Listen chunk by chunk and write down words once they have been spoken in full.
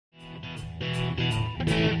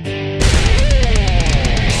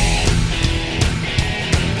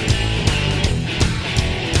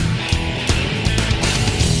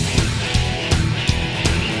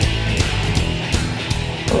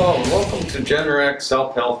Generac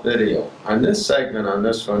self-help video. On this segment, on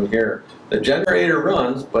this one here, the generator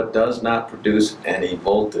runs but does not produce any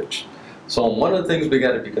voltage. So one of the things we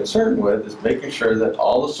got to be concerned with is making sure that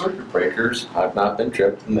all the circuit breakers have not been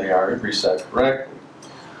tripped and they are reset correctly.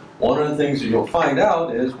 One of the things that you'll find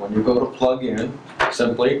out is when you go to plug in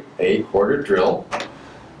simply a quarter drill,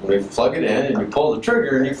 when you plug it in and you pull the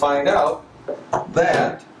trigger and you find out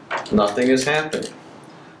that nothing is happening.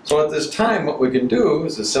 So at this time what we can do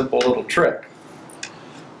is a simple little trick.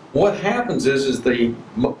 What happens is the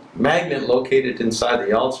magnet located inside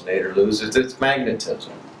the alternator loses its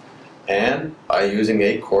magnetism. And by using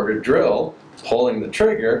a quarter drill, pulling the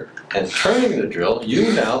trigger and turning the drill,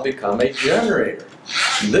 you now become a generator.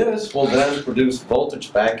 This will then produce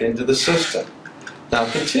voltage back into the system. Now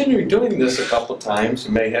continue doing this a couple times.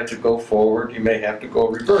 You may have to go forward, you may have to go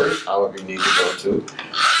reverse, however you need to go to.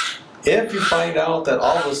 If you find out that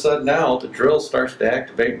all of a sudden now the drill starts to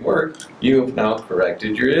activate and work, you have now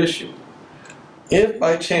corrected your issue. If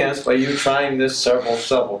by chance, by you trying this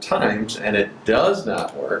several times and it does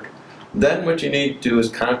not work, then what you need to do is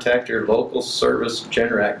contact your local service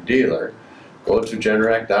Generac dealer. Go to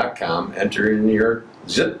Generac.com, enter in your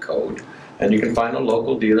zip code, and you can find a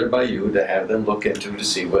local dealer by you to have them look into to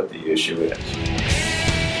see what the issue is.